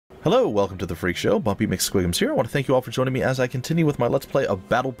Hello, welcome to the Freak Show. Bumpy McSquigums here. I want to thank you all for joining me as I continue with my Let's Play of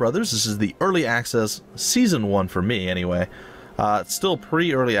Battle Brothers. This is the Early Access Season 1 for me, anyway. It's still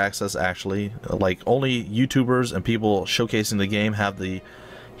pre-early access, actually. Like, only YouTubers and people showcasing the game have the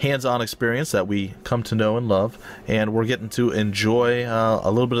hands-on experience that we come to know and love, and we're getting to enjoy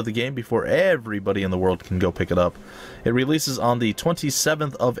a little bit of the game before everybody in the world can go pick it up. It releases on the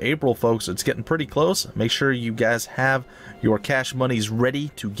 27th of April, folks. It's getting pretty close. Make sure you guys have your cash monies ready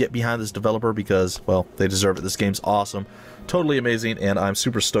to get behind this developer because, well, they deserve it. This game's awesome, totally amazing, and I'm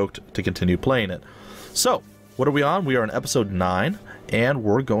super stoked to continue playing it. So, what are we on? We are on episode 9, and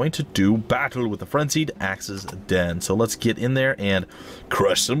we're going to do Battle with the Frenzied Axe's Den. So let's get in there and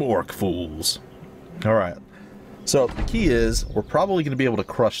crush some orc fools. Alright, so the key is we're probably going to be able to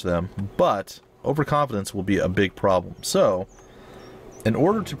crush them, but overconfidence will be a big problem. So, in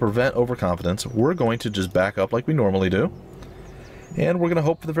order to prevent overconfidence, we're going to just back up like we normally do, and we're going to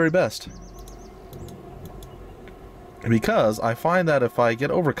hope for the very best. Because I find that if I get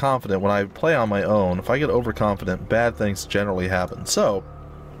overconfident when I play on my own, if I get overconfident, bad things generally happen. So,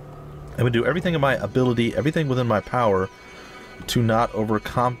 I would do everything in my ability, everything within my power to not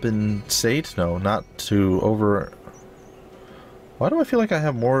overcompensate. No, not to over... Why do I feel like I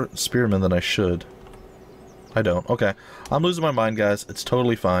have more spearmen than I should? I don't. Okay. I'm losing my mind, guys. It's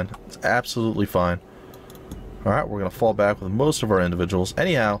totally fine. It's absolutely fine. Alright, we're going to fall back with most of our individuals.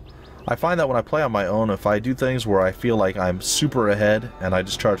 Anyhow, I find that when I play on my own, if I do things where I feel like I'm super ahead and I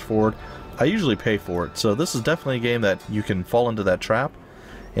just charge forward, I usually pay for it. So this is definitely a game that you can fall into that trap,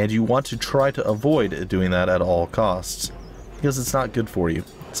 and you want to try to avoid doing that at all costs. Because it's not good for you.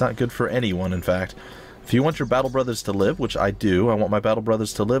 It's not good for anyone, in fact. If you want your Battle Brothers to live, which I do, I want my Battle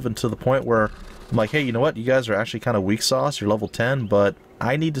Brothers to live until the point where I'm like, hey, you know what? You guys are actually kind of weak sauce. You're level 10, but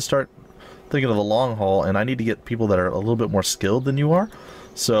I need to start thinking of the long haul, and I need to get people that are a little bit more skilled than you are.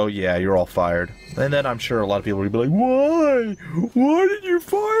 So, yeah, you're all fired. And then I'm sure a lot of people will be like, why? Why did you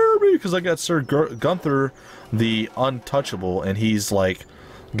fire me? Because I got Sir Gunther the Untouchable, and he's, like,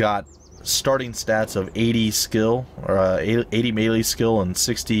 got starting stats of 80 skill, or 80 melee skill and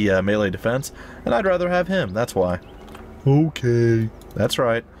 60 melee defense, and I'd rather have him. That's why. Okay. That's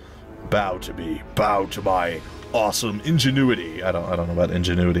right. Bow to me. Bow to my awesome ingenuity. I don't know about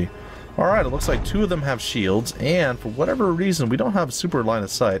ingenuity. Alright, it looks like 2 of them have shields, and for whatever reason, we don't have a super line of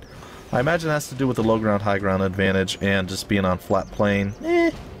sight. I imagine it has to do with the low ground, high ground advantage, and just being on flat plane.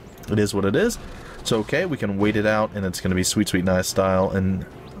 It is what it is. It's okay, we can wait it out, and it's going to be sweet, sweet, nice style. And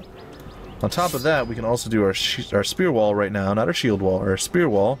on top of that, we can also do our spear wall right now, not our shield wall, our spear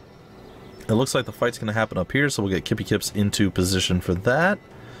wall. It looks like the fight's going to happen up here, so we'll get Kippy Kips into position for that.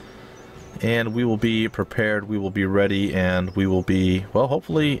 And we will be prepared, we will be ready, and we will be, well,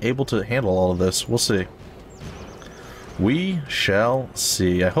 hopefully able to handle all of this. We'll see. We shall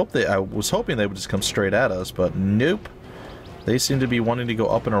see. I was hoping they would just come straight at us, but nope. They seem to be wanting to go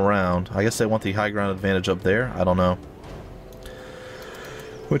up and around. I guess they want the high ground advantage up there. I don't know.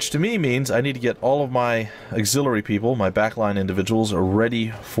 Which to me means I need to get all of my auxiliary people, my backline individuals,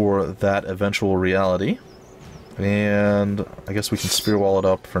 ready for that eventual reality. And I guess we can spear wall it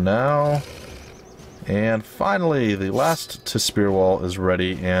up for now. And finally, the last to spear wall is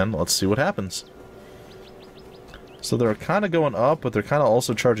ready, and let's see what happens. So they're kind of going up, but they're kind of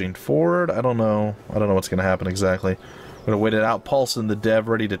also charging forward. I don't know what's going to happen exactly. We're going to wait it out. Paulson the dev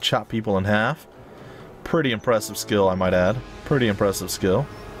ready to chop people in half. Pretty impressive skill, I might add. Pretty impressive skill.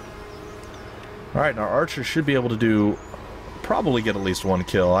 Alright, our archers should be able to do... probably get at least 1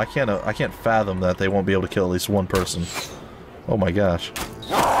 kill. I can't fathom that they won't be able to kill at least 1 person. Oh my gosh.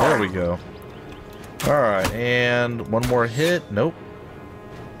 There we go. Alright, and 1 more hit. Nope.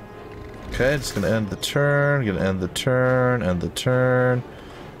 Okay, just gonna end the turn, end the turn.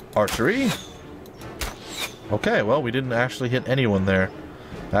 Archery. Okay, well, we didn't actually hit anyone there.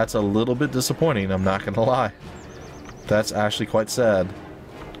 That's a little bit disappointing, I'm not gonna lie. That's actually quite sad.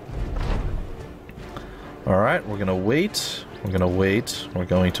 Alright, we're gonna wait. We're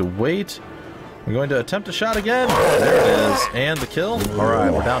going to attempt a shot again. There it is. And the kill.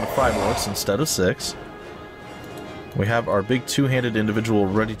 Alright, we're down to 5 orcs instead of 6. We have our big two-handed individual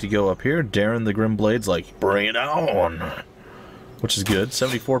ready to go up here. Darren the Grimblade's like, bring it on. Which is good.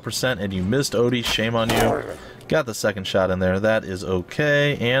 74%, and you missed, Odie. Shame on you. Got the second shot in there. That is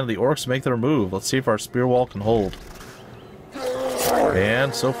okay. And the orcs make their move. Let's see if our spear wall can hold.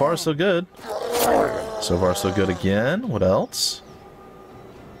 And so far, so good. So far, so good again. What else?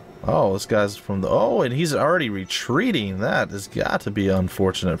 Oh, this guy's from the... Oh, and he's already retreating. That has got to be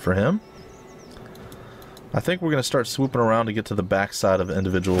unfortunate for him. I think we're going to start swooping around to get to the backside of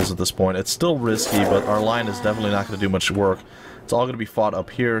individuals at this point. It's still risky, but our line is definitely not going to do much work. It's all going to be fought up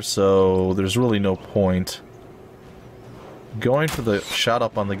here, so there's really no point going for the shot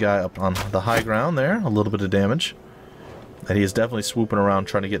up on the guy up on the high ground there. A little bit of damage. And he is definitely swooping around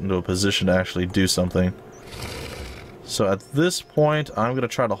trying to get into a position to actually do something. So at this point, I'm going to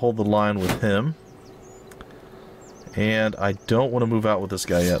try to hold the line with him. And I don't want to move out with this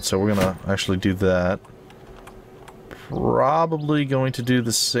guy yet, so we're going to actually do that. Probably going to do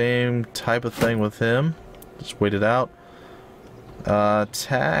the same type of thing with him. Just wait it out.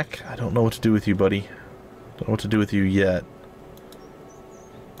 Attack. I don't know what to do with you, buddy. Don't know what to do with you yet.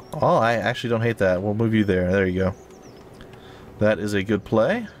 Oh, I actually don't hate that. We'll move you there. There you go. That is a good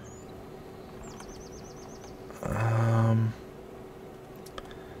play.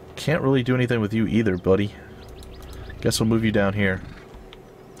 Can't really do anything with you either, buddy. Guess we'll move you down here.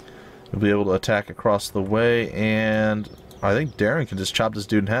 You'll be able to attack across the way, and I think Darren can just chop this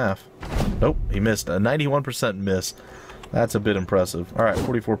dude in half. Nope, he missed. A 91% miss. That's a bit impressive. Alright,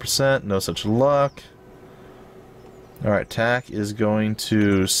 44%, no such luck. Alright, Tack is going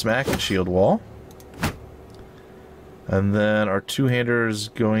to smack the shield wall. And then our two-hander is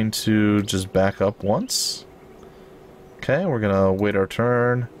going to just back up once. Okay, we're going to wait our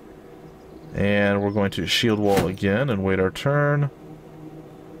turn. And we're going to shield wall again and wait our turn.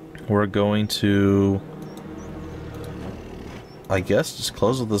 We're going to, I guess, just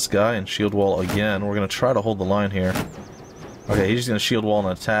close with this guy and shield wall again. We're going to try to hold the line here. Okay, he's just going to shield wall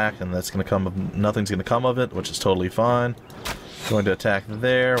and attack, and that's going to come. Nothing's going to come of it, which is totally fine. Going to attack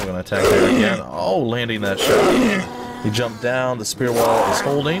there. We're going to attack there again. Oh, landing that shot. He jumped down. The spear wall is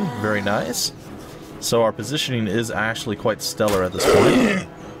holding. Very nice. So our positioning is actually quite stellar at this point,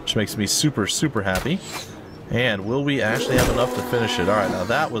 which makes me super, super happy. And will we actually have enough to finish it? Alright, now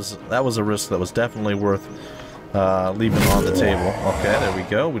that was a risk that was definitely worth leaving on the table. Okay, there we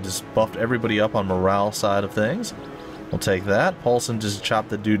go. We just buffed everybody up on morale side of things. We'll take that. Paulson just chopped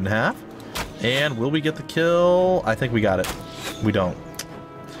the dude in half. And will we get the kill? I think we got it. We don't.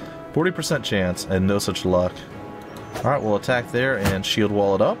 40% chance and no such luck. Alright, we'll attack there and shield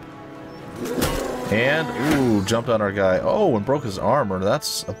wall it up. And, ooh, jumped on our guy. Oh, and broke his armor.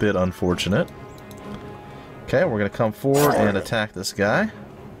 That's a bit unfortunate. Okay, we're going to come forward and attack this guy.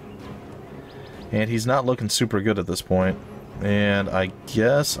 And he's not looking super good at this point. And I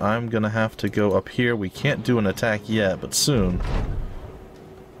guess I'm going to have to go up here. We can't do an attack yet, but soon.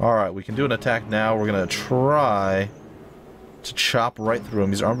 Alright, we can do an attack now. We're going to try to chop right through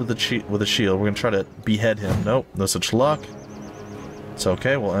him. He's armed with a shield. We're going to try to behead him. Nope, no such luck. It's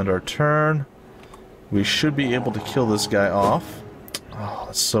okay, we'll end our turn. We should be able to kill this guy off. Oh,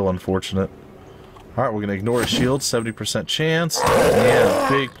 that's so unfortunate. Alright, we're going to ignore his shield. 70% chance. And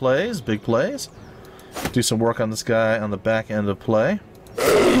big plays, big plays. Do some work on this guy on the back end of play.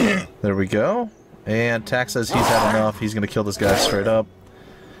 There we go. And Tack says he's had enough. He's going to kill this guy straight up.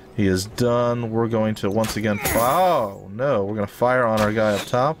 He is done. We're going to once again... Oh, no. We're going to fire on our guy up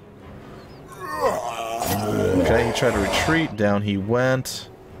top. Okay, he tried to retreat. Down he went.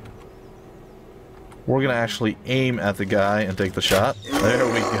 We're going to actually aim at the guy and take the shot. There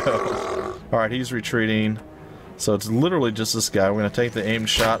we go. Alright, he's retreating. So it's literally just this guy. We're going to take the aimed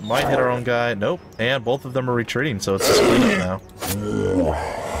shot. Might hit our own guy. Nope. And both of them are retreating, so it's just cleanup now.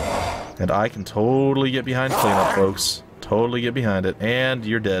 And I can totally get behind cleanup, folks. Totally get behind it. And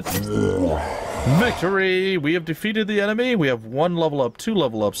you're dead. Victory! We have defeated the enemy. We have 1 level up, 2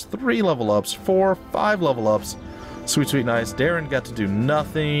 level ups, 3 level ups, 4, 5 level ups. Sweet, sweet, nice. Darren got to do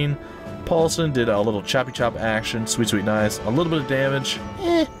nothing. Paulson did a little choppy chop action. Sweet, sweet, nice. A little bit of damage.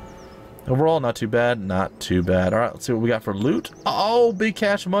 Overall, not too bad. Not too bad. Alright, let's see what we got for loot. Oh, big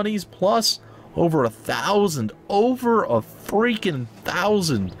cash monies plus over 1,000. Over a freaking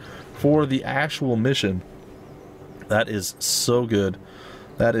 1,000 for the actual mission. That is so good.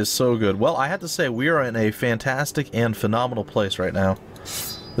 That is so good. Well, I have to say, we are in a fantastic and phenomenal place right now.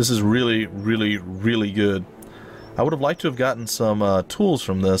 This is really, really, really good. I would have liked to have gotten some tools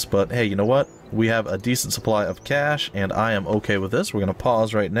from this, but hey, you know what? We have a decent supply of cash, and I am okay with this. We're going to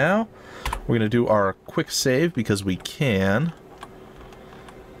pause right now. We're going to do our quick save because we can.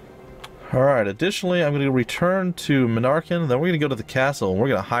 Alright, additionally, I'm going to return to Menarchen, then we're going to go to the castle, and we're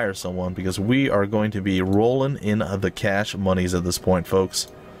going to hire someone, because we are going to be rolling in the cash monies at this point, folks.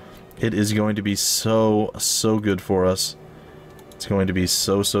 It is going to be so, so good for us. It's going to be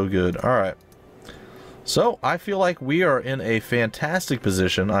so, so good. Alright. So, I feel like we are in a fantastic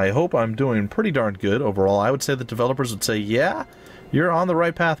position. I hope I'm doing pretty darn good overall. I would say the developers would say, yeah, you're on the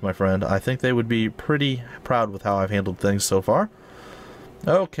right path, my friend. I think they would be pretty proud with how I've handled things so far.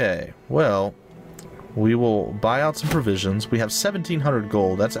 Okay, well, we will buy out some provisions. We have 1,700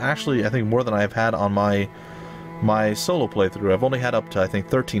 gold. That's actually, I think, more than I've had on my my solo playthrough. I've only had up to, I think,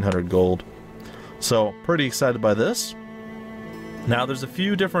 1,300 gold. So, pretty excited by this. Now, there's a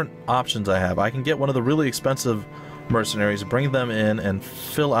few different options I have. I can get one of the really expensive mercenaries, bring them in, and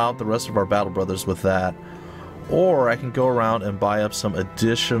fill out the rest of our battle brothers with that. Or I can go around and buy up some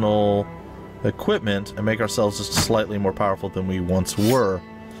additional equipment and make ourselves just slightly more powerful than we once were.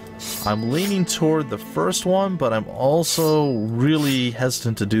 I'm leaning toward the first one, but I'm also really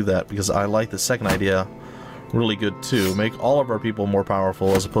hesitant to do that because I like the second idea really good too. Make all of our people more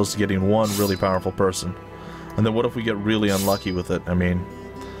powerful as opposed to getting one really powerful person. And then what if we get really unlucky with it? I mean,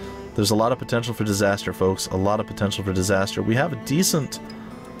 there's a lot of potential for disaster, folks. A lot of potential for disaster. We have a decent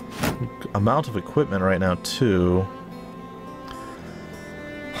amount of equipment right now too.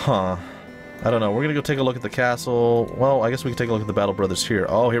 Huh. I don't know. We're gonna go take a look at the castle. Well, I guess we can take a look at the Battle Brothers here.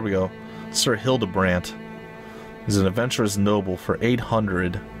 Oh, here we go. Sir Hildebrandt. He's an adventurous noble for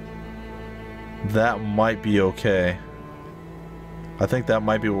 800. That might be okay. I think that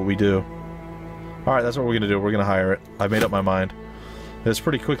might be what we do. Alright, that's what we're gonna do. We're gonna hire it. I made up my mind. It's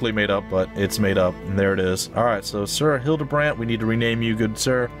pretty quickly made up, but it's made up. And there it is. Alright, so Sir Hildebrandt, we need to rename you, good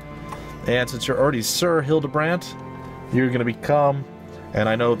sir. And since you're already Sir Hildebrandt, you're gonna become... And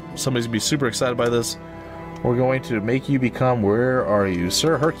I know somebody's gonna be super excited by this. We're going to make you become, where are you?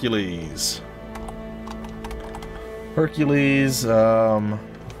 Sir Hercules. Hercules, the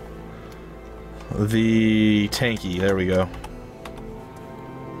tanky, there we go.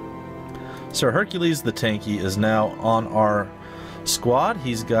 Sir Hercules the tanky is now on our squad.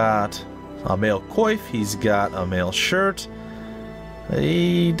 He's got a male coif, he's got a male shirt.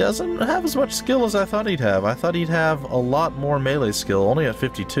 He doesn't have as much skill as I thought he'd have. I thought he'd have a lot more melee skill, only at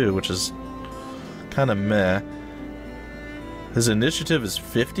 52, which is kind of meh. His initiative is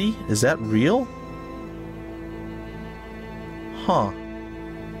 50? Is that real? Huh.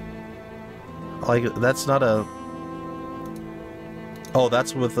 Like, that's not a... Oh,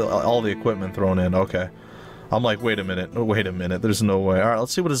 that's with all the equipment thrown in. Okay. I'm like, wait a minute. Wait a minute. There's no way. Alright,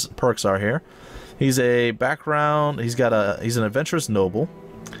 let's see what his perks are here. He's a background, he's an adventurous noble.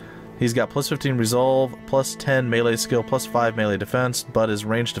 He's got plus 15 resolve, plus 10 melee skill, plus 5 melee defense, but his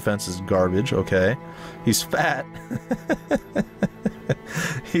range defense is garbage, okay. He's fat.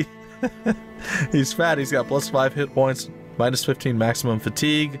 He's fat, he's got plus 5 hit points, minus 15 maximum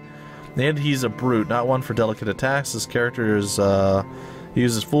fatigue, and he's a brute, not one for delicate attacks. His character is, he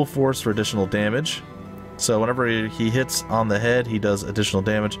uses full force for additional damage. So whenever he hits on the head, he does additional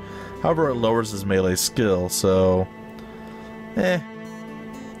damage. However, it lowers his melee skill, so...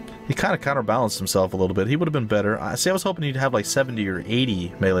 He kind of counterbalanced himself a little bit. He would have been better. I was hoping he'd have like 70 or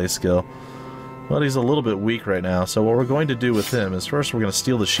 80 melee skill. But he's a little bit weak right now. So what we're going to do with him is first we're going to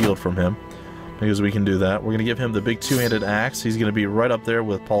steal the shield from him. Because we can do that. We're going to give him the big two-handed axe. He's going to be right up there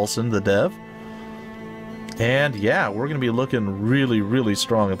with Paulson, the dev. And yeah, we're going to be looking really, really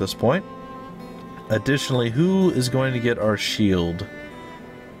strong at this point. Additionally, who is going to get our shield?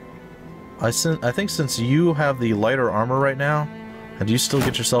 I think since you have the lighter armor right now, and you still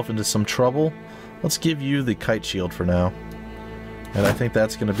get yourself into some trouble, let's give you the kite shield for now. And I think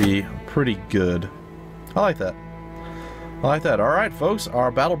that's going to be pretty good. I like that. I like that. Alright, folks,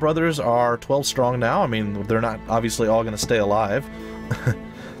 our battle brothers are 12 strong now. I mean, they're not obviously all going to stay alive.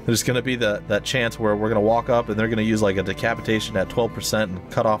 There's going to be that chance where we're going to walk up and they're going to use like a decapitation at 12%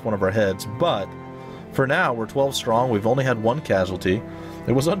 and cut off one of our heads, but... For now, we're 12 strong. We've only had one casualty.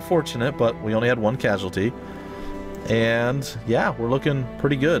 It was unfortunate, but we only had one casualty. And yeah, we're looking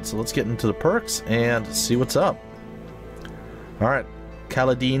pretty good. So let's get into the perks and see what's up. Alright,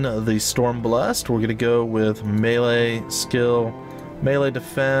 Kaladin the Stormblessed. We're going to go with melee skill, melee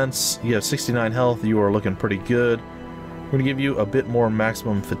defense. You have 69 health. You are looking pretty good. We're going to give you a bit more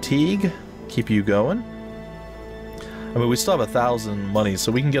maximum fatigue. Keep you going. I mean, we still have 1,000 money,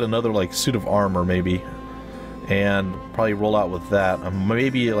 so we can get another, like, suit of armor, maybe. And probably roll out with that.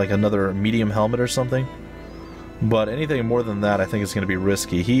 Maybe, like, another medium helmet or something. But anything more than that, I think is going to be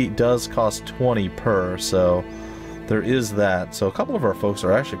risky. He does cost 20 per, so there is that. So a couple of our folks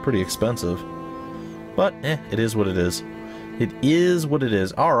are actually pretty expensive. But, it is what it is. It is what it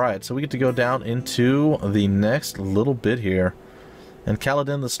is. Alright, so we get to go down into the next little bit here. And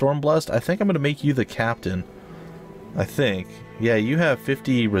Kaladin the Stormblessed, I think I'm going to make you the captain. I think. Yeah, you have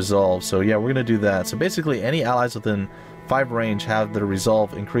 50 resolve, so yeah, we're going to do that. So basically, any allies within 5 range have their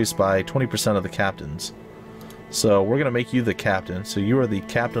resolve increased by 20% of the captains. So we're going to make you the captain. So you are the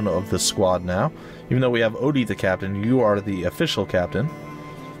captain of the squad now. Even though we have Odie the captain, you are the official captain.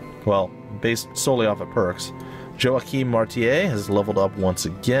 Well, based solely off of perks. Joachim Martier has leveled up once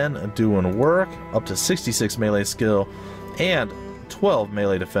again, doing work, up to 66 melee skill, and 12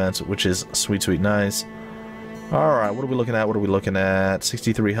 melee defense, which is sweet, sweet nice. Alright, what are we looking at? What are we looking at?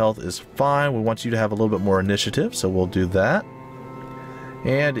 63 health is fine. We want you to have a little bit more initiative, so we'll do that.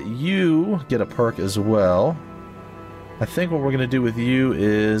 And you get a perk as well. I think what we're going to do with you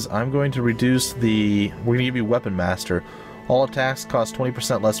is I'm going to reduce the... We're going to give you Weapon Master. All attacks cost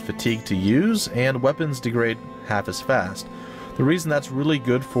 20% less fatigue to use, and weapons degrade half as fast. The reason that's really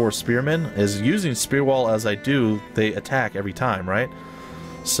good for spearmen is using Spear Wall as I do, they attack every time, right?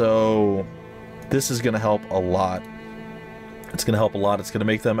 So this is going to help a lot. It's going to help a lot. It's going to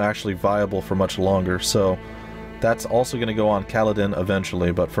make them actually viable for much longer. So that's also going to go on Kaladin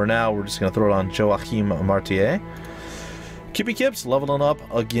eventually, but for now we're just going to throw it on Joachim Martier. Kippy Kips leveling up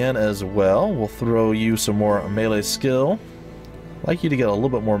again as well. We'll throw you some more melee skill. I'd like you to get a little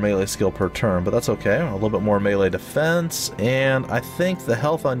bit more melee skill per turn, but that's okay. A little bit more melee defense, and I think the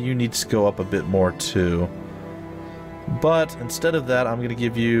health on you needs to go up a bit more too. But instead of that, I'm going to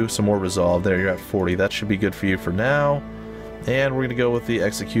give you some more resolve. There, you're at 40. That should be good for you for now. And we're going to go with the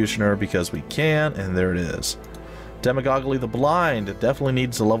Executioner because we can, and there it is. Demogogly the Blind definitely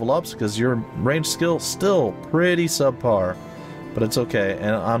needs to level up because your range skill still pretty subpar. But it's okay,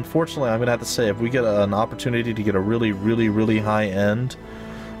 and unfortunately I'm going to have to say, if we get an opportunity to get a really high-end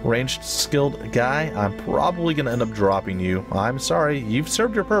ranged skilled guy, I'm probably going to end up dropping you. I'm sorry, you've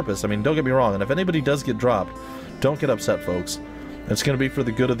served your purpose. I mean, don't get me wrong, and if anybody does get dropped, don't get upset, folks. It's going to be for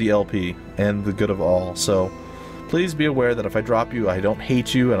the good of the LP and the good of all. So please be aware that if I drop you, I don't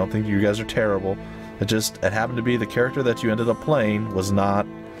hate you, I don't think you guys are terrible. It happened to be the character that you ended up playing was not,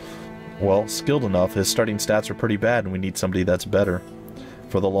 well, skilled enough. His starting stats are pretty bad, and we need somebody that's better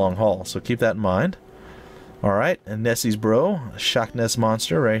for the long haul. So keep that in mind. Alright, and Nessie's bro, Shock Ness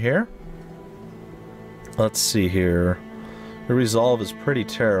monster right here. Let's see here. Your resolve is pretty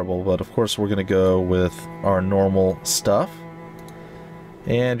terrible, but of course we're going to go with our normal stuff.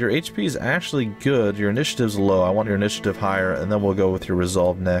 And your HP is actually good. Your initiative's low. I want your initiative higher, and then we'll go with your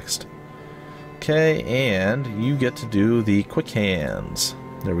resolve next. Okay, and you get to do the quick hands.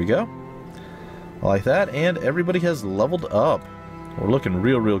 There we go. I like that, and everybody has leveled up. We're looking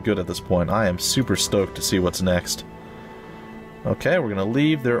real good at this point. I am super stoked to see what's next. Okay, we're going to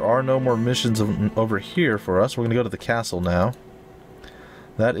leave. There are no more missions over here for us. We're going to go to the castle now.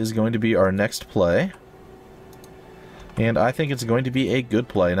 That is going to be our next play. And I think it's going to be a good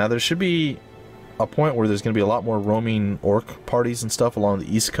play. Now, there should be a point where there's going to be a lot more roaming orc parties and stuff along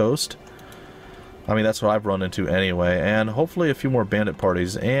the east coast. I mean, that's what I've run into anyway, and hopefully a few more bandit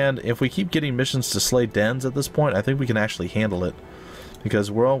parties. And if we keep getting missions to slay dens at this point, I think we can actually handle it.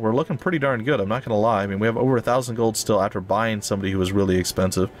 Because, well, we're looking pretty darn good, I'm not going to lie. I mean, we have over 1,000 gold still after buying somebody who was really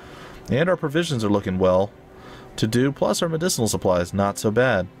expensive. And our provisions are looking well to do, plus our medicinal supplies, not so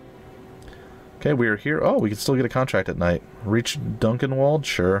bad. Okay, we are here. Oh, we can still get a contract at night. Reach Duncanwald?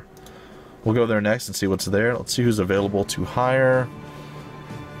 Sure. We'll go there next and see what's there. Let's see who's available to hire.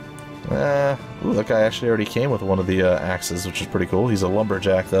 Ooh, that guy actually already came with one of the axes, which is pretty cool. He's a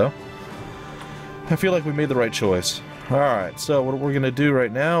lumberjack, though. I feel like we made the right choice. Alright, so what we're going to do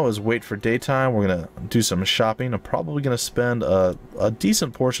right now is wait for daytime. We're going to do some shopping. I'm probably going to spend a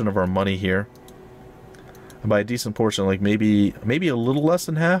decent portion of our money here. And by a decent portion, like maybe a little less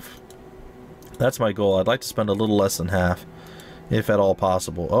than half. That's my goal. I'd like to spend a little less than half, if at all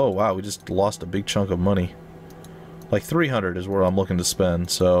possible. Oh, wow, we just lost a big chunk of money. Like 300 is where I'm looking to spend,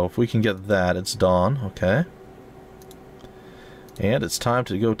 so if we can get that, it's dawn, okay. And it's time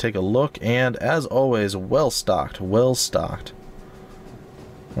to go take a look, and as always, well stocked, well stocked.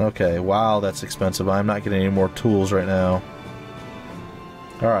 Okay, wow, that's expensive. I'm not getting any more tools right now.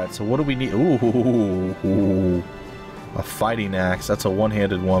 Alright, so what do we need? Ooh, a fighting axe. That's a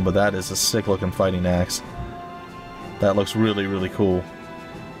one-handed one, but that is a sick-looking fighting axe. That looks really cool.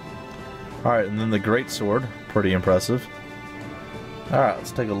 Alright, and then the greatsword. Pretty impressive. Alright,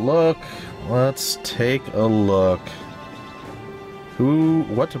 let's take a look. Let's take a look.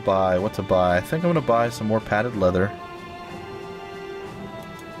 What to buy? What to buy? I think I'm going to buy some more padded leather.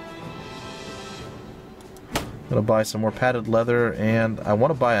 I'm going to buy some more padded leather, and I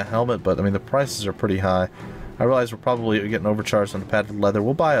want to buy a helmet, but I mean the prices are pretty high. I realize we're probably getting overcharged on the padded leather.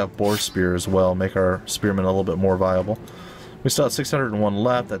 We'll buy a boar spear as well, make our spearmen a little bit more viable. We still have 601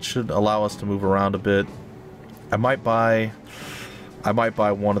 left. That should allow us to move around a bit. I might buy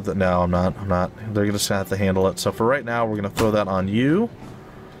one of the... No, I'm not. They're just going to have to handle it. So for right now, we're going to throw that on you.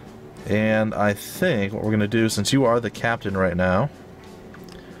 And I think what we're going to do, since you are the captain right now,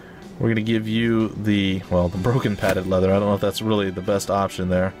 we're going to give you the, well, the broken padded leather. I don't know if that's really the best option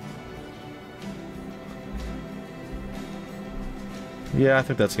there. Yeah, I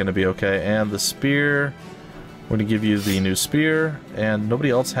think that's going to be okay. And the spear, we're going to give you the new spear. And nobody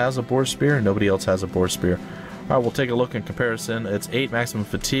else has a boar spear? Nobody else has a boar spear. Alright, we'll take a look in comparison. It's 8 maximum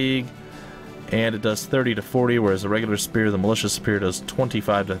fatigue, and it does 30 to 40, whereas the regular spear, the malicious spear, does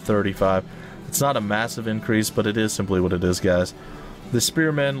 25 to 35. It's not a massive increase, but it is simply what it is, guys. The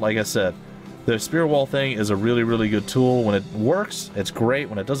spearmen, like I said, the spear wall thing is a really, really good tool. When it works, it's great.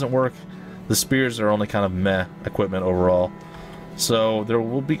 When it doesn't work, the spears are only kind of meh equipment overall. So there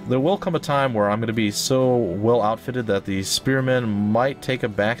will come a time where I'm going to be so well outfitted that the spearmen might take a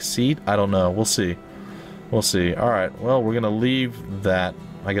back seat. I don't know. We'll see. We'll see. All right. Well, we're going to leave that.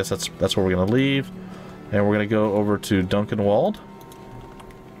 I guess that's where we're going to leave, and we're going to go over to Duncanwald,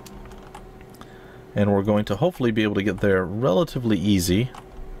 and we're going to hopefully be able to get there relatively easy.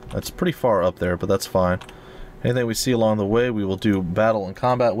 That's pretty far up there, but that's fine. Anything we see along the way, we will do battle and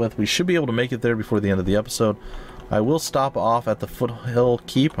combat with. We should be able to make it there before the end of the episode. I will stop off at the Foothill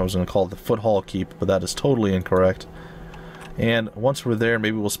Keep. I was going to call it the Foothall Keep, but that is totally incorrect. And once we're there,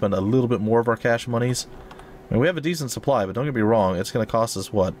 maybe we'll spend a little bit more of our cash monies. I mean, we have a decent supply, but don't get me wrong, it's going to cost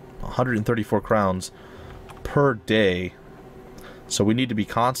us, what, 134 crowns per day. So we need to be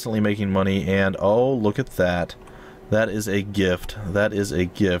constantly making money, and oh, look at that. That is a gift. That is a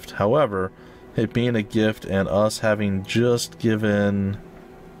gift. However, it being a gift and us having just given...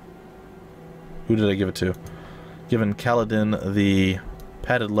 Who did I give it to? Given Kaladin the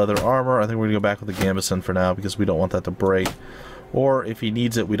padded leather armor. I think we're going to go back with the Gambison for now because we don't want that to break. Or if he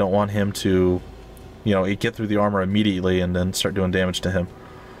needs it, we don't want him to, you know, get through the armor immediately and then start doing damage to him.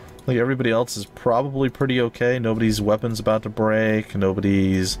 Like, everybody else is probably pretty okay. Nobody's weapon's about to break.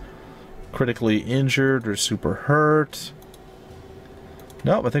 Nobody's critically injured or super hurt.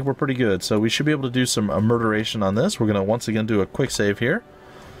 Nope, I think we're pretty good. So we should be able to do some murderation on this. We're going to once again do a quick save here.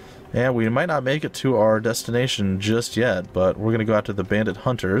 And we might not make it to our destination just yet, but we're going to go after the bandit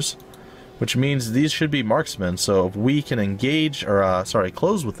hunters, which means these should be marksmen. So if we can engage, or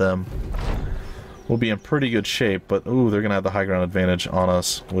close with them, we'll be in pretty good shape. But ooh, they're going to have the high ground advantage on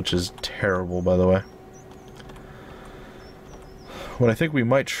us, which is terrible, by the way. What I think we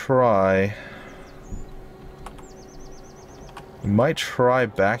might try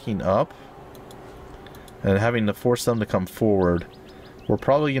backing up and having to force them to come forward. We're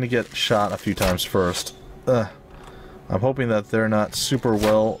probably going to get shot a few times first. I'm hoping that they're not super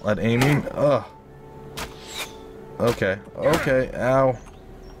well at aiming. Okay. Okay. Ow.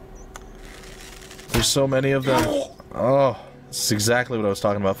 There's so many of them. Oh, this is exactly what I was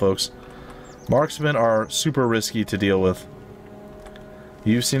talking about, folks. Marksmen are super risky to deal with.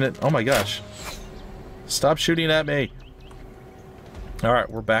 You've seen it? Oh my gosh. Stop shooting at me. Alright,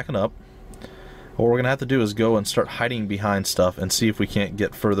 we're backing up. What we're going to have to do is go and start hiding behind stuff and see if we can't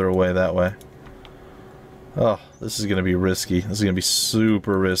get further away that way. Oh, this is going to be risky. This is going to be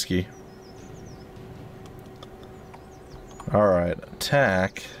super risky. Alright,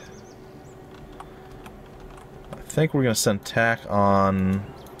 attack. I think we're going to send tack on...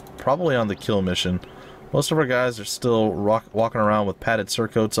 probably on the kill mission. Most of our guys are still walking around with padded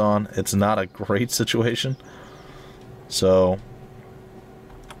surcoats on. It's not a great situation. So...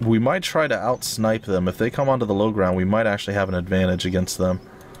 we might try to out-snipe them. If they come onto the low ground, we might actually have an advantage against them.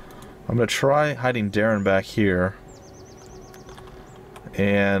 I'm going to try hiding Darren back here.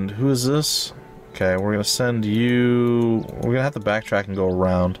 And who is this? Okay, we're going to send you... we're going to have to backtrack and go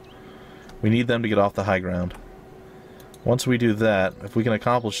around. We need them to get off the high ground. Once we do that, if we can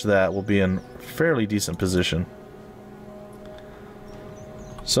accomplish that, we'll be in fairly decent position.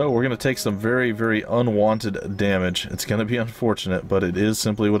 So we're going to take some very, very unwanted damage. It's going to be unfortunate, but it is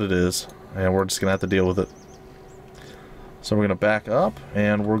simply what it is. And we're just going to have to deal with it. So we're going to back up,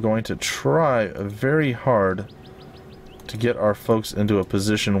 and we're going to try very hard to get our folks into a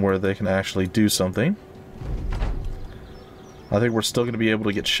position where they can actually do something. I think we're still going to be able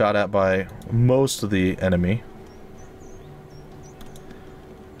to get shot at by most of the enemy.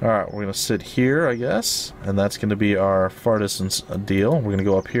 Alright, we're going to sit here, I guess, and that's going to be our far distance deal. We're going to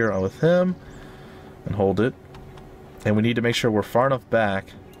go up here with him and hold it. And we need to make sure we're far enough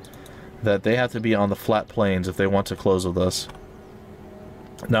back that they have to be on the flat plains if they want to close with us.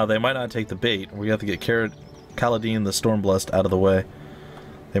 Now, they might not take the bait. We have to get Kaladin the Stormblessed out of the way.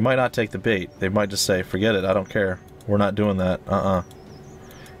 They might not take the bait. They might just say, forget it, I don't care. We're not doing that. And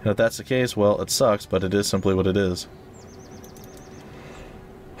if that's the case, well, it sucks, but it is simply what it is.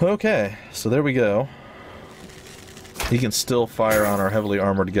 Okay, so there we go. He can still fire on our heavily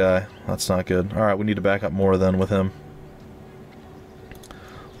armored guy. That's not good. Alright, we need to back up more then with him.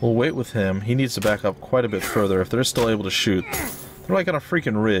 We'll wait with him. He needs to back up quite a bit further if they're still able to shoot. They're like on a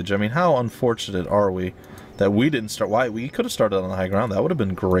freaking ridge. I mean, how unfortunate are we that we didn't start... why? We could have started on the high ground. That would have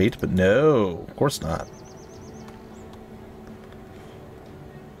been great, but no, of course not.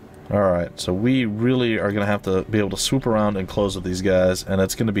 Alright, so we really are going to have to be able to swoop around and close with these guys, and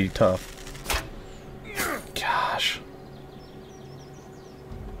it's going to be tough. Gosh.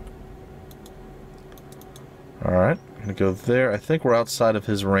 Alright, I'm going to go there. I think we're outside of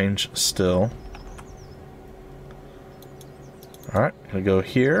his range still. Alright, I'm going to go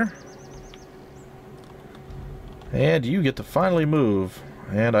here. And you get to finally move.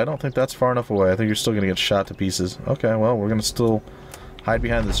 And I don't think that's far enough away. I think you're still going to get shot to pieces. Okay, well, we're going to still hide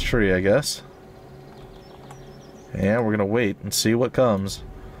behind this tree, I guess. And we're going to wait and see what comes.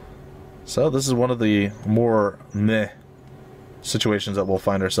 So this is one of the more meh situations that we'll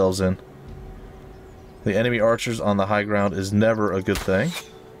find ourselves in. The enemy archers on the high ground is never a good thing.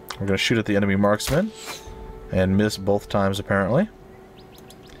 We're going to shoot at the enemy marksman. And miss both times, apparently.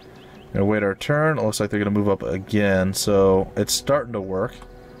 Gonna wait our turn. It looks like they're gonna move up again, so it's starting to work.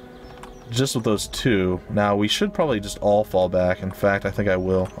 Just with those two. Now, we should probably just all fall back. In fact, I think I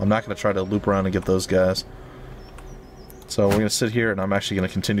will. I'm not gonna try to loop around and get those guys. So we're gonna sit here, and I'm actually gonna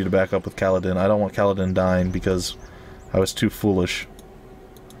continue to back up with Kaladin. I don't want Kaladin dying because I was too foolish.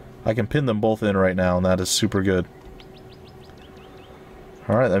 I can pin them both in right now, and that is super good.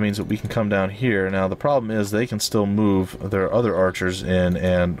 Alright, that means that we can come down here. Now, the problem is they can still move their other archers in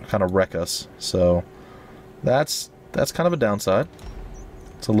and kind of wreck us. So, that's kind of a downside.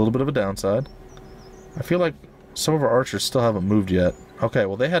 It's a little bit of a downside. I feel like some of our archers still haven't moved yet. Okay,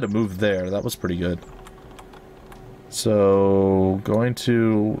 well, they had to move there. That was pretty good. So, I'm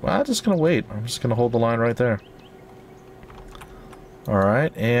just going to wait. I'm just going to hold the line right there.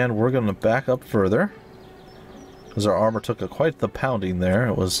 Alright, and we're going to back up further. Because our armor took quite the pounding there.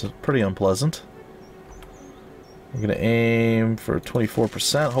 It was pretty unpleasant. We're going to aim for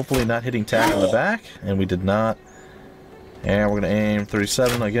 24%. Hopefully not hitting tack in the back. And we did not. And we're going to aim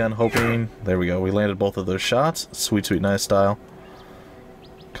 37 again, hoping. There we go. We landed both of those shots. Sweet, sweet, nice style.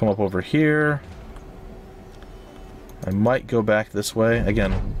 Come up over here. I might go back this way.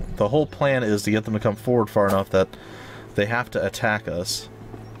 Again, the whole plan is to get them to come forward far enough that they have to attack us.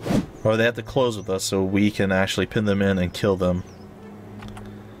 Or they have to close with us so we can actually pin them in and kill them.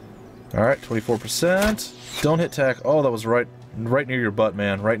 Alright, 24%. Don't hit tack. Oh, that was right near your butt,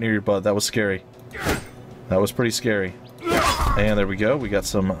 man. Right near your butt. That was scary. That was pretty scary. And there we go. We got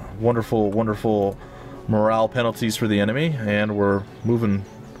some wonderful, wonderful morale penalties for the enemy. And we're moving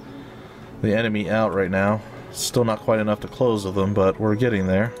the enemy out right now. Still not quite enough to close with them, but we're getting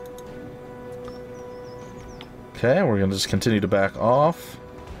there. Okay, we're going to just continue to back off.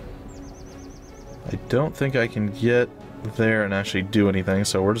 I don't think I can get there and actually do anything,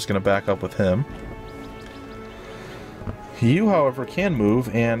 so we're just going to back up with him. You, however, can move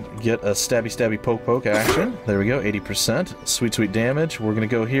and get a stabby poke action. There we go, 80%. Sweet, sweet damage. We're going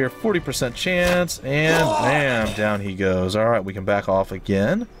to go here, 40% chance, and bam, down he goes. Alright, we can back off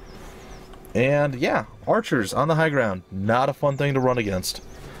again. And yeah, archers on the high ground. Not a fun thing to run against.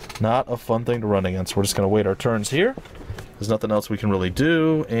 Not a fun thing to run against. We're just going to wait our turns here. There's nothing else we can really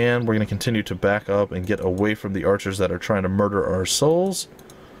do, and we're going to continue to back up and get away from the archers that are trying to murder our souls.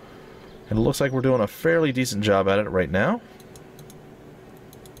 And it looks like we're doing a fairly decent job at it right now.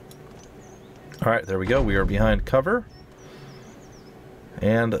 Alright, there we go. We are behind cover.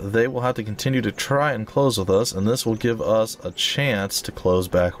 And they will have to continue to try and close with us, and this will give us a chance to close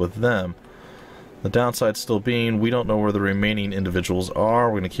back with them. The downside still being, we don't know where the remaining individuals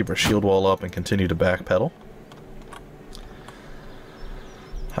are. We're going to keep our shield wall up and continue to backpedal.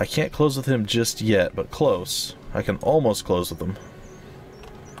 I can't close with him just yet, but close. I can almost close with him.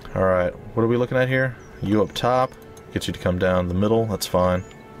 Alright, what are we looking at here? You up top. Get you to come down the middle. That's fine.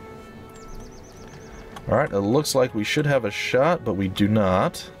 Alright, it looks like we should have a shot, but we do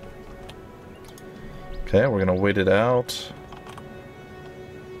not. Okay, we're going to wait it out.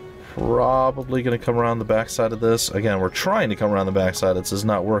 Probably going to come around the backside of this. Again, we're trying to come around the backside. This is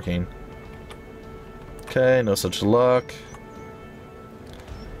not working. Okay, no such luck.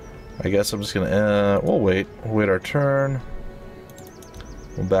 I guess I'm just going to... we'll wait. We'll wait our turn.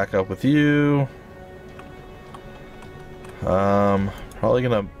 We'll back up with you. Probably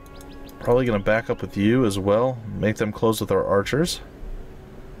gonna back up with you as well. Make them close with our archers.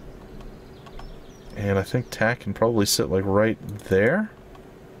 And I think Tack can probably sit like right there.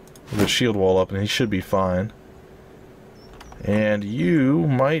 With the shield wall up, and he should be fine. And you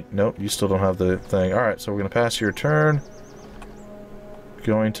might... Nope, you still don't have the thing. Alright, so we're gonna pass your turn.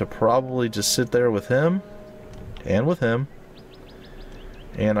 Going to probably just sit there with him. And with him.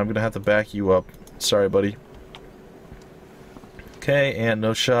 And I'm gonna have to back you up. Sorry, buddy. Okay, and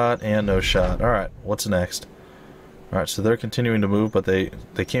no shot, and no shot. Alright, what's next? Alright, so they're continuing to move, but they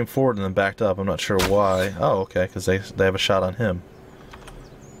came forward and then backed up. I'm not sure why. Oh, okay, because they have a shot on him.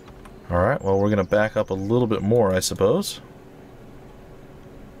 Alright, well, we're going to back up a little bit more, I suppose.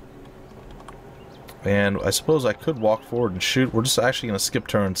 And I suppose I could walk forward and shoot. We're just actually going to skip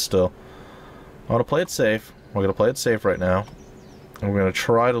turns still. I want to play it safe. We're going to play it safe right now. And we're going to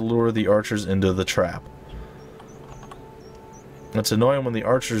try to lure the archers into the trap. It's annoying when the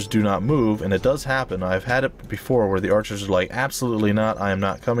archers do not move, and it does happen. I've had it before where the archers are like, absolutely not, I am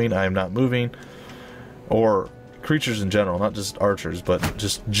not coming, I am not moving. Or creatures in general, not just archers, but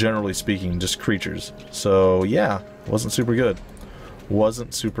just generally speaking, just creatures. So yeah, wasn't super good.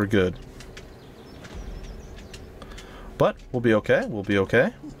 Wasn't super good. But we'll be okay, we'll be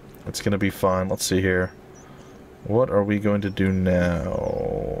okay. It's gonna be fine. Let's see here. What are we going to do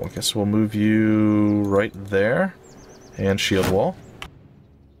now? I guess we'll move you right there. And shield wall.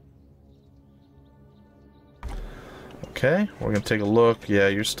 Okay, we're going to take a look. Yeah,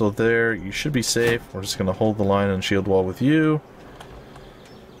 you're still there. You should be safe. We're just going to hold the line and shield wall with you.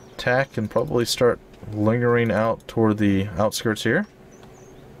 Attack can probably start lingering out toward the outskirts here.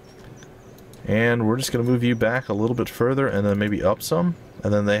 And we're just going to move you back a little bit further and then maybe up some.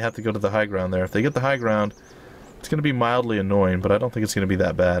 And then they have to go to the high ground there. If they get the high ground, it's going to be mildly annoying, but I don't think it's going to be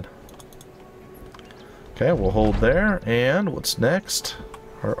that bad. Okay, we'll hold there, and what's next?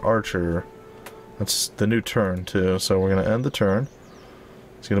 Our archer. That's the new turn, too, so we're going to end the turn.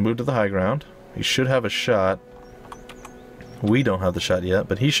 He's going to move to the high ground. He should have a shot. We don't have the shot yet,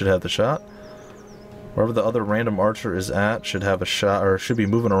 but he should have the shot. Wherever the other random archer is at should have a shot, or should be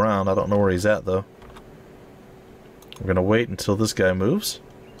moving around. I don't know where he's at, though. We're going to wait until this guy moves.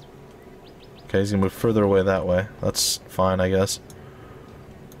 Okay, he's going to move further away that way. That's fine, I guess.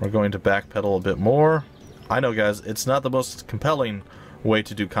 We're going to backpedal a bit more. I know, guys, it's not the most compelling way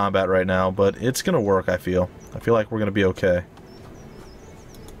to do combat right now, but it's going to work, I feel. I feel like we're going to be okay.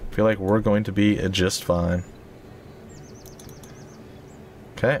 I feel like we're going to be just fine.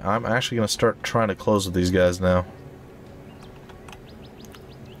 Okay, I'm actually going to start trying to close with these guys now.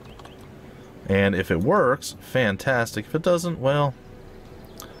 And if it works, fantastic. If it doesn't, well,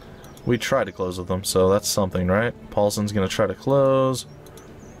 we try to close with them, so that's something, right? Paulson's going to try to close.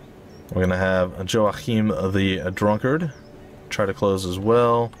 We're going to have Joachim the drunkard try to close as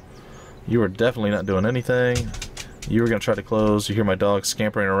well. You are definitely not doing anything. You are going to try to close. You hear my dog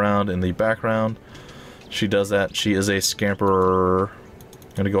scampering around in the background. She does that. She is a scamperer.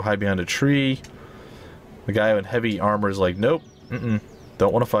 I'm going to go hide behind a tree. The guy in heavy armor is like, nope,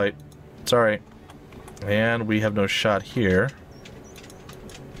 don't want to fight. It's alright. And we have no shot here.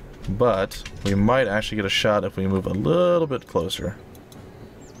 But we might actually get a shot if we move a little bit closer.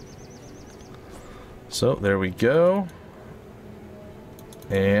 So, there we go.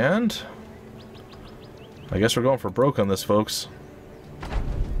 And I guess we're going for broke on this, folks.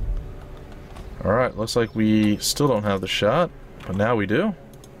 Alright, looks like we still don't have the shot, but now we do.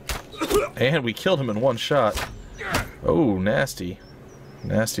 And we killed him in one shot. Oh, nasty.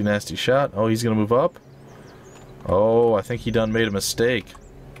 Nasty, nasty shot. Oh, he's gonna move up. Oh, I think he done made a mistake.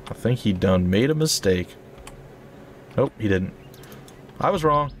 I think he done made a mistake. Nope, he didn't. I was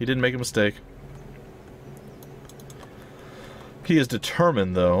wrong. He didn't make a mistake. He is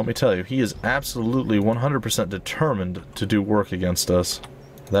determined, though. Let me tell you, he is absolutely 100% determined to do work against us.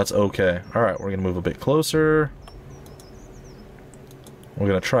 That's okay. Alright, we're going to move a bit closer. We're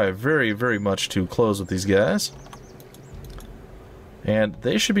going to try very, very much to close with these guys. And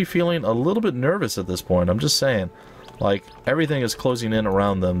they should be feeling a little bit nervous at this point. I'm just saying. Like, everything is closing in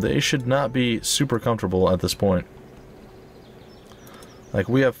around them. They should not be super comfortable at this point. Like,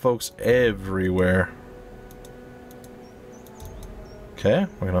 we have folks everywhere. Okay,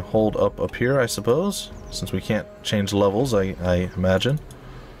 we're going to hold up here, I suppose, since we can't change levels, I imagine.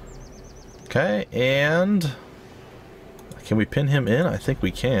 Okay, and can we pin him in? I think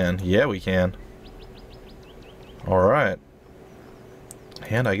we can. Yeah, we can. Alright.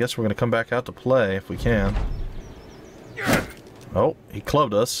 And I guess we're going to come back out to play if we can. Oh, he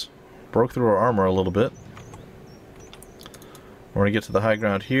clubbed us. Broke through our armor a little bit. We're going to get to the high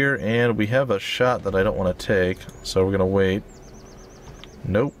ground here, and we have a shot that I don't want to take, so we're going to wait.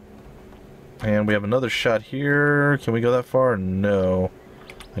 Nope. And we have another shot here. Can we go that far? No.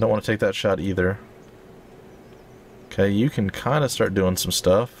 I don't want to take that shot either. Okay, you can kind of start doing some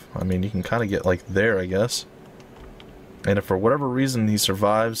stuff. I mean, you can kind of get like there, I guess. And if for whatever reason he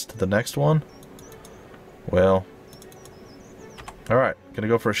survives to the next one, well. Alright, gonna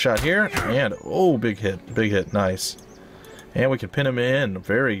go for a shot here. And, oh, big hit, nice. And we can pin him in.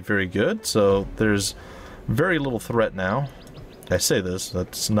 Very, very good. So there's very little threat now. I say this,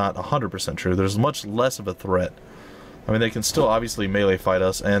 that's not 100% true. There's much less of a threat. I mean, they can still obviously melee fight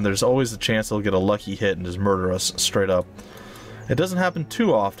us, and there's always the chance they'll get a lucky hit and just murder us straight up. It doesn't happen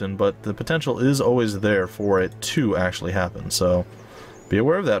too often, but the potential is always there for it to actually happen. So be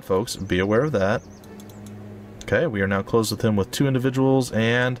aware of that, folks. Be aware of that. Okay, we are now close with him with 2 individuals,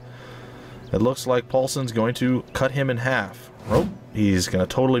 and it looks like Paulson's going to cut him in half. Oh, he's going to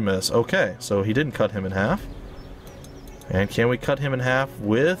totally miss. Okay, so he didn't cut him in half. And can we cut him in half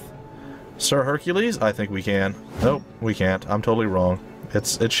with Sir Hercules? I think we can. Nope, we can't. I'm totally wrong.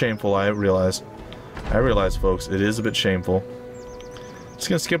 It's shameful, I realize. I realize, folks, it is a bit shameful. Just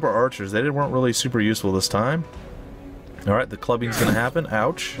going to skip our archers. They weren't really super useful this time. Alright, the clubbing's going to happen.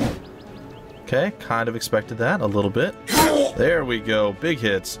 Ouch. Okay, kind of expected that a little bit. There we go. Big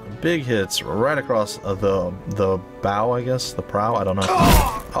hits right across the bow, I guess, the prow. I don't know.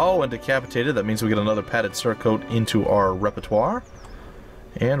 Oh, and decapitated. That means we get another padded surcoat into our repertoire,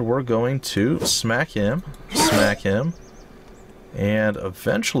 and we're going to smack him, and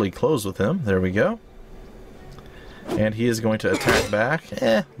eventually close with him. There we go. And he is going to attack back.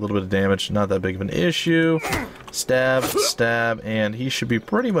 A little bit of damage, not that big of an issue. Stab, stab, and he should be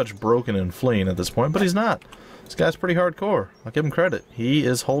pretty much broken and fleeing at this point, but he's not. This guy's pretty hardcore. I'll give him credit. He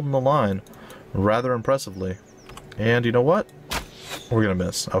is holding the line rather impressively. And you know what? We're gonna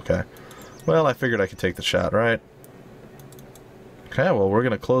miss. Okay. Well, I figured I could take the shot, right? Okay, well, we're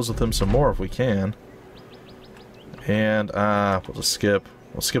gonna close with him some more if we can. And, we'll just skip.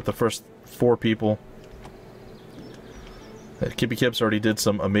 We'll skip the first 4 people. Kippy Kips already did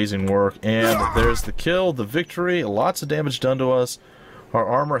some amazing work, and there's the kill, the victory, lots of damage done to us. Our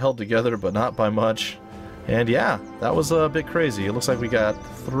armor held together, but not by much. And yeah, that was a bit crazy. It looks like we got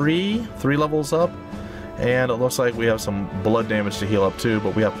three levels up, and it looks like we have some blood damage to heal up too,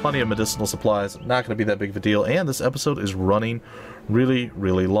 but we have plenty of medicinal supplies. Not going to be that big of a deal, and this episode is running really,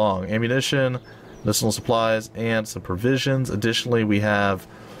 really long. Ammunition, medicinal supplies, and some provisions. Additionally, we have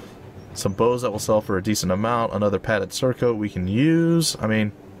some bows that will sell for a decent amount, another padded surcoat we can use. I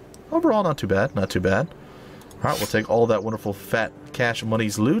mean, overall, not too bad, not too bad. Alright, we'll take all that wonderful fat cash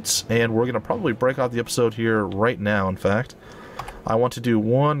money's loots, and we're going to probably break off the episode here right now, in fact. I want to do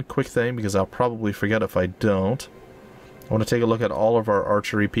one quick thing, because I'll probably forget if I don't. I want to take a look at all of our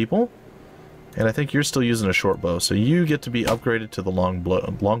archery people, and I think you're still using a short bow, so you get to be upgraded to the long blow.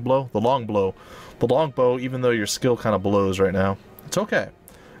 The long bow, even though your skill kind of blows right now. It's okay.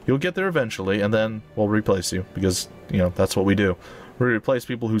 You'll get there eventually, and then we'll replace you, because, you know, that's what we do. We replace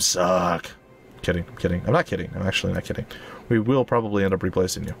people who suck. Kidding, I'm kidding. I'm not kidding. I'm actually not kidding. We will probably end up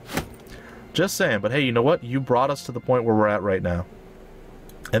replacing you. Just saying, but hey, you know what? You brought us to the point where we're at right now.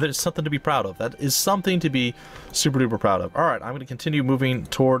 And that is something to be proud of. That is something to be super duper proud of. Alright, I'm going to continue moving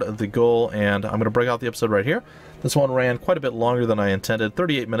toward the goal, and I'm going to break out the episode right here. This one ran quite a bit longer than I intended.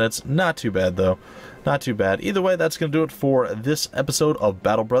 38 minutes. Not too bad, though. Not too bad. Either way, that's going to do it for this episode of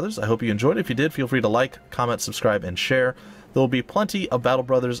Battle Brothers. I hope you enjoyed it. If you did, feel free to like, comment, subscribe, and share. There will be plenty of Battle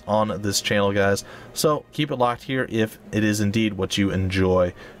Brothers on this channel, guys. So keep it locked here if it is indeed what you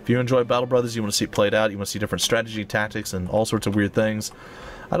enjoy. If you enjoy Battle Brothers, you want to see it played out, you want to see different strategy, tactics, and all sorts of weird things.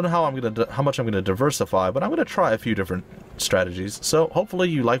 I don't know how much I'm going to diversify, but I'm going to try a few different strategies. So hopefully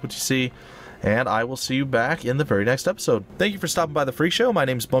you like what you see, and I will see you back in the very next episode. Thank you for stopping by the Freak Show. My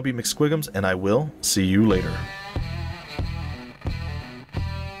name's Bumpy McSquigums, and I will see you later.